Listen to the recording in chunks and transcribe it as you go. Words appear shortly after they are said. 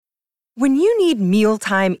When you need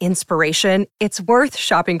mealtime inspiration, it's worth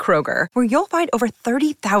shopping Kroger, where you'll find over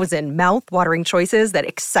 30,000 mouth-watering choices that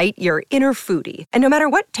excite your inner foodie. And no matter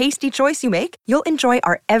what tasty choice you make, you'll enjoy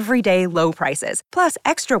our everyday low prices, plus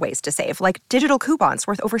extra ways to save, like digital coupons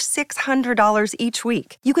worth over $600 each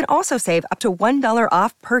week. You can also save up to $1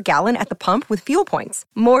 off per gallon at the pump with fuel points.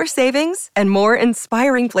 More savings and more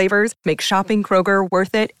inspiring flavors make shopping Kroger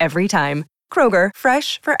worth it every time. Kroger,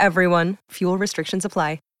 fresh for everyone. Fuel restrictions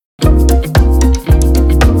apply.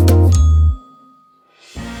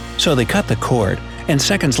 So they cut the cord, and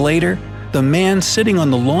seconds later, the man sitting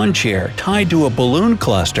on the lawn chair tied to a balloon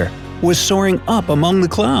cluster was soaring up among the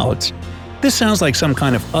clouds. This sounds like some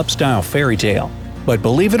kind of upstyle fairy tale, but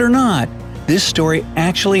believe it or not, this story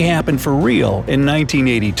actually happened for real in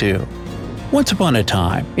 1982. Once upon a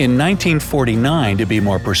time, in 1949 to be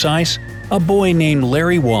more precise, a boy named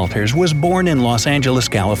Larry Walters was born in Los Angeles,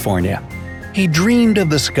 California. He dreamed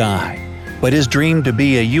of the sky, but his dream to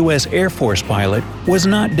be a U.S. Air Force pilot was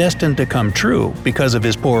not destined to come true because of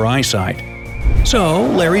his poor eyesight. So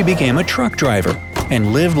Larry became a truck driver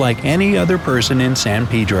and lived like any other person in San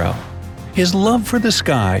Pedro. His love for the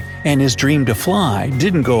sky and his dream to fly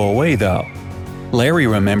didn't go away though. Larry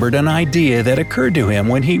remembered an idea that occurred to him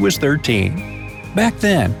when he was 13. Back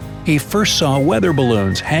then, he first saw weather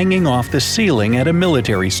balloons hanging off the ceiling at a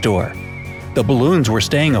military store. The balloons were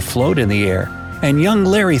staying afloat in the air, and young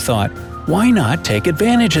Larry thought, why not take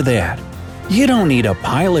advantage of that? You don't need a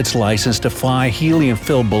pilot's license to fly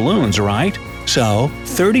helium-filled balloons, right? So,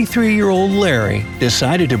 33-year-old Larry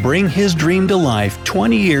decided to bring his dream to life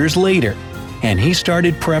 20 years later, and he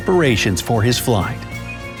started preparations for his flight.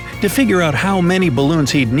 To figure out how many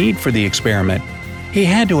balloons he'd need for the experiment, he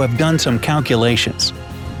had to have done some calculations.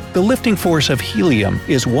 The lifting force of helium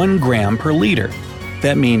is 1 gram per liter.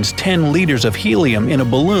 That means 10 liters of helium in a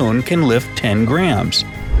balloon can lift 10 grams.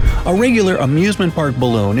 A regular amusement park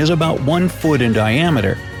balloon is about 1 foot in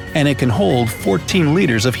diameter, and it can hold 14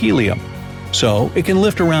 liters of helium. So it can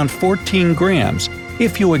lift around 14 grams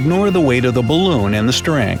if you ignore the weight of the balloon and the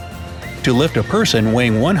string. To lift a person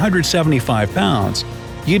weighing 175 pounds,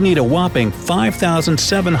 you'd need a whopping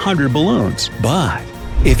 5,700 balloons. But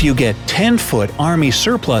if you get 10-foot Army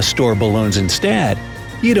surplus store balloons instead,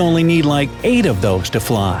 you'd only need like 8 of those to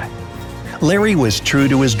fly. Larry was true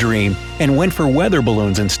to his dream and went for weather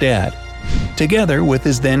balloons instead. Together with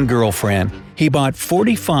his then-girlfriend, he bought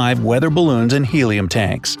 45 weather balloons and helium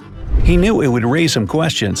tanks. He knew it would raise some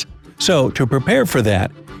questions, so to prepare for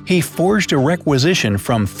that, he forged a requisition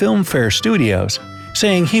from Filmfare Studios,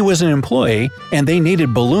 saying he was an employee and they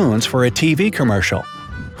needed balloons for a TV commercial.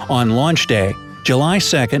 On launch day, July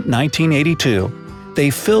 2, 1982, they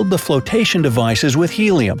filled the flotation devices with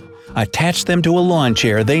helium, attached them to a lawn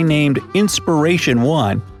chair they named Inspiration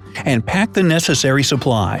 1, and packed the necessary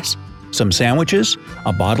supplies: some sandwiches,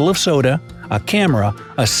 a bottle of soda, a camera,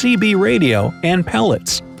 a CB radio, and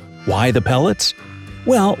pellets. Why the pellets?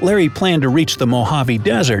 Well, Larry planned to reach the Mojave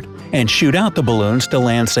Desert and shoot out the balloons to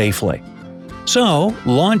land safely. So,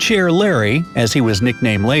 Lawn Chair Larry, as he was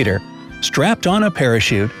nicknamed later, strapped on a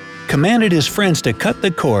parachute, commanded his friends to cut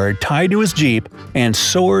the cord tied to his Jeep, and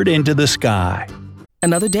soared into the sky.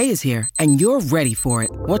 Another day is here, and you're ready for it.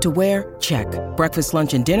 What to wear? Check. Breakfast,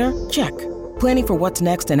 lunch, and dinner? Check. Planning for what's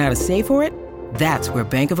next and how to save for it? That's where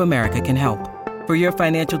Bank of America can help. For your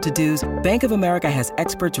financial to-dos, Bank of America has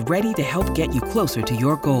experts ready to help get you closer to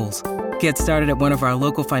your goals. Get started at one of our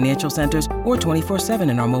local financial centers or 24/7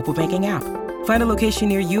 in our mobile banking app. Find a location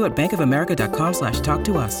near you at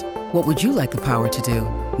bankofamerica.com/talktous. What would you like the power to do?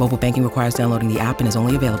 Mobile banking requires downloading the app and is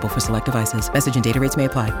only available for select devices. Message and data rates may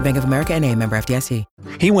apply. Bank of America N.A., member FDIC.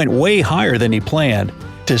 He went way higher than he planned,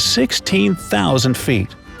 to 16,000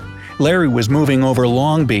 feet. Larry was moving over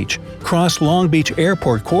Long Beach, crossed Long Beach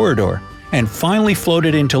Airport corridor, and finally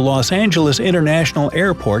floated into Los Angeles International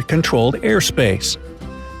Airport controlled airspace.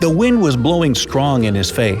 The wind was blowing strong in his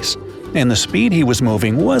face, and the speed he was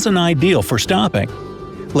moving wasn't ideal for stopping.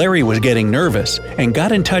 Larry was getting nervous and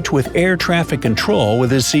got in touch with air traffic control with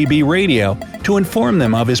his CB radio to inform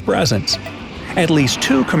them of his presence. At least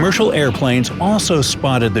 2 commercial airplanes also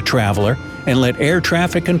spotted the traveler and let air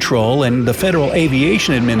traffic control and the Federal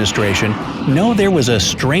Aviation Administration know there was a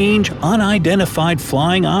strange, unidentified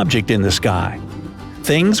flying object in the sky.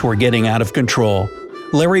 Things were getting out of control.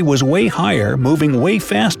 Larry was way higher, moving way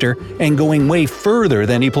faster, and going way further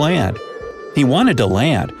than he planned. He wanted to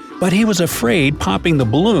land, but he was afraid popping the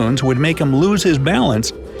balloons would make him lose his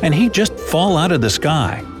balance and he'd just fall out of the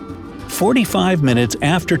sky. 45 minutes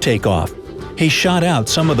after takeoff, he shot out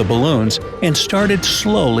some of the balloons and started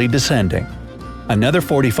slowly descending. Another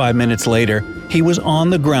 45 minutes later, he was on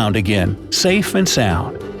the ground again, safe and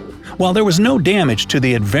sound. While there was no damage to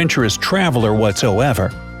the adventurous traveler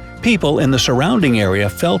whatsoever, people in the surrounding area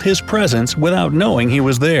felt his presence without knowing he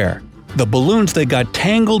was there. The balloons that got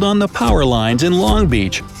tangled on the power lines in Long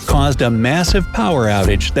Beach caused a massive power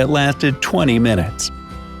outage that lasted 20 minutes.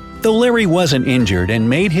 Though Larry wasn't injured and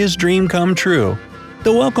made his dream come true,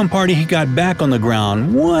 the welcome party he got back on the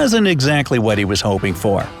ground wasn't exactly what he was hoping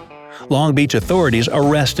for. Long Beach authorities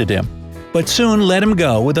arrested him, but soon let him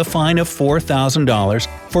go with a fine of $4,000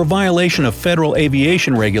 for violation of federal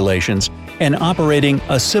aviation regulations and operating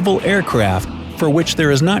a civil aircraft for which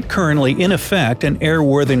there is not currently in effect an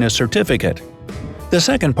airworthiness certificate. The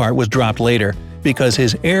second part was dropped later because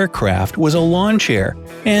his aircraft was a lawn chair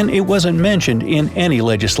and it wasn't mentioned in any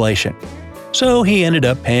legislation. So he ended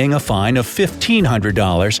up paying a fine of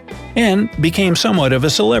 $1,500 and became somewhat of a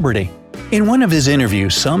celebrity. In one of his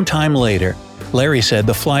interviews sometime later, Larry said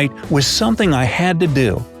the flight was something I had to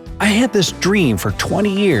do. I had this dream for 20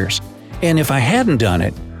 years, and if I hadn't done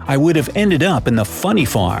it, I would have ended up in the funny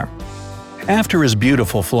farm. After his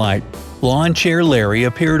beautiful flight, Lawn Chair Larry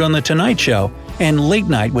appeared on The Tonight Show and Late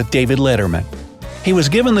Night with David Letterman. He was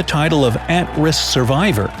given the title of At-Risk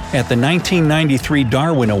Survivor at the 1993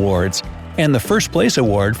 Darwin Awards and the First Place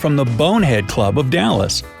Award from the Bonehead Club of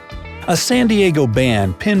Dallas. A San Diego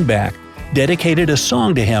band, Pinback, dedicated a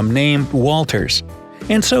song to him named Walters,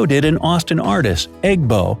 and so did an Austin artist,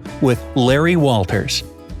 Egbo, with Larry Walters.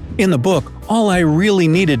 In the book, All I Really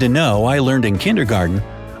Needed to Know I Learned in Kindergarten,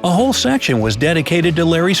 a whole section was dedicated to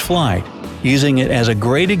Larry's flight, using it as a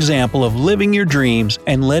great example of living your dreams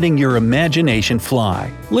and letting your imagination fly,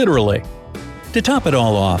 literally. To top it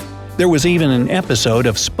all off, there was even an episode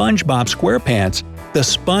of SpongeBob SquarePants, The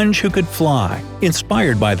Sponge Who Could Fly,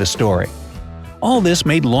 inspired by the story. All this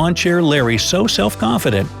made Lawn Chair Larry so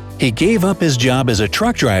self-confident, he gave up his job as a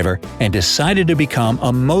truck driver and decided to become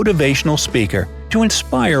a motivational speaker to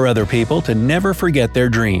inspire other people to never forget their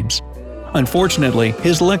dreams. Unfortunately,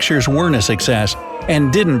 his lectures weren't a success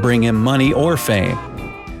and didn't bring him money or fame.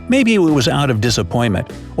 Maybe it was out of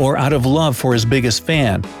disappointment or out of love for his biggest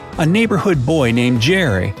fan, a neighborhood boy named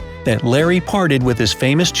Jerry, that Larry parted with his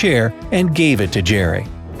famous chair and gave it to Jerry.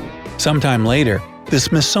 Sometime later, the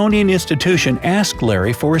Smithsonian Institution asked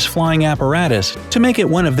Larry for his flying apparatus to make it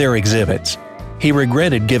one of their exhibits. He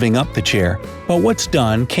regretted giving up the chair, but what's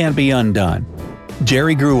done can't be undone.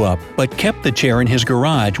 Jerry grew up but kept the chair in his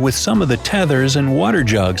garage with some of the tethers and water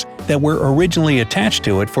jugs that were originally attached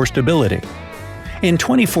to it for stability. In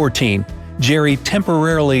 2014, Jerry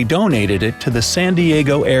temporarily donated it to the San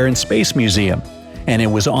Diego Air and Space Museum, and it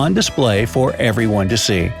was on display for everyone to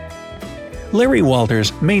see. Larry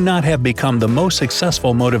Walters may not have become the most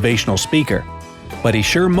successful motivational speaker, but he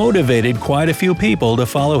sure motivated quite a few people to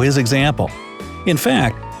follow his example. In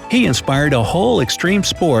fact, he inspired a whole extreme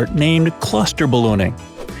sport named cluster ballooning.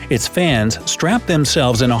 Its fans strapped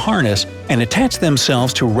themselves in a harness and attached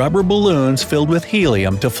themselves to rubber balloons filled with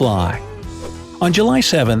helium to fly. On July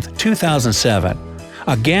 7, 2007,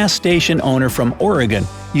 a gas station owner from Oregon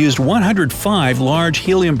used 105 large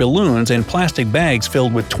helium balloons and plastic bags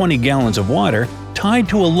filled with 20 gallons of water tied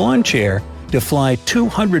to a lawn chair to fly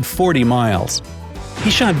 240 miles. He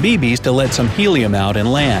shot BBs to let some helium out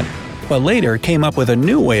and land, but later came up with a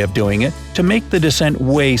new way of doing it to make the descent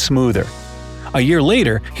way smoother. A year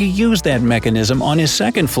later, he used that mechanism on his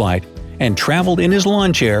second flight and traveled in his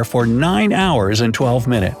lawn chair for 9 hours and 12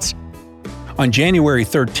 minutes. On January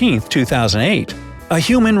 13, 2008, a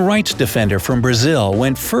human rights defender from Brazil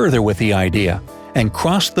went further with the idea and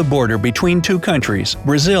crossed the border between two countries,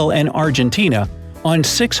 Brazil and Argentina, on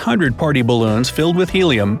 600 party balloons filled with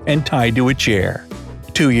helium and tied to a chair.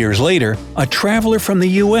 2 years later, a traveler from the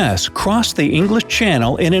U.S. crossed the English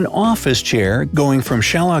Channel in an office chair going from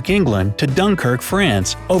Shallock, England to Dunkirk,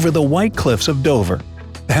 France, over the white cliffs of Dover.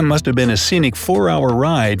 That must have been a scenic 4-hour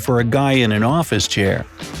ride for a guy in an office chair.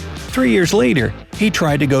 3 years later, he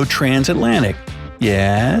tried to go transatlantic.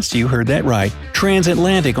 Yes, you heard that right,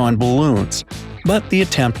 transatlantic on balloons. But the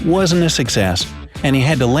attempt wasn't a success, and he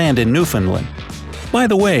had to land in Newfoundland. By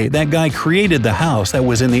the way, that guy created the house that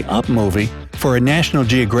was in the Up movie for a National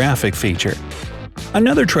Geographic feature.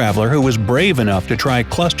 Another traveler who was brave enough to try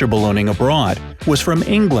cluster ballooning abroad was from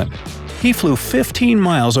England. He flew 15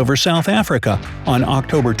 miles over South Africa on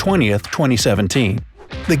October 20, 2017.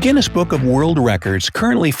 The Guinness Book of World Records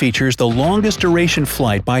currently features the longest duration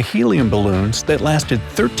flight by helium balloons that lasted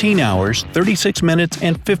 13 hours, 36 minutes,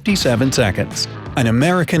 and 57 seconds. An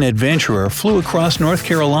American adventurer flew across North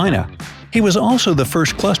Carolina. He was also the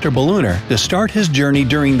first cluster ballooner to start his journey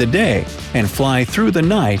during the day and fly through the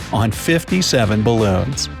night on 57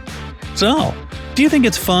 balloons. So, do you think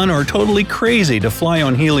it's fun or totally crazy to fly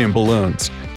on helium balloons?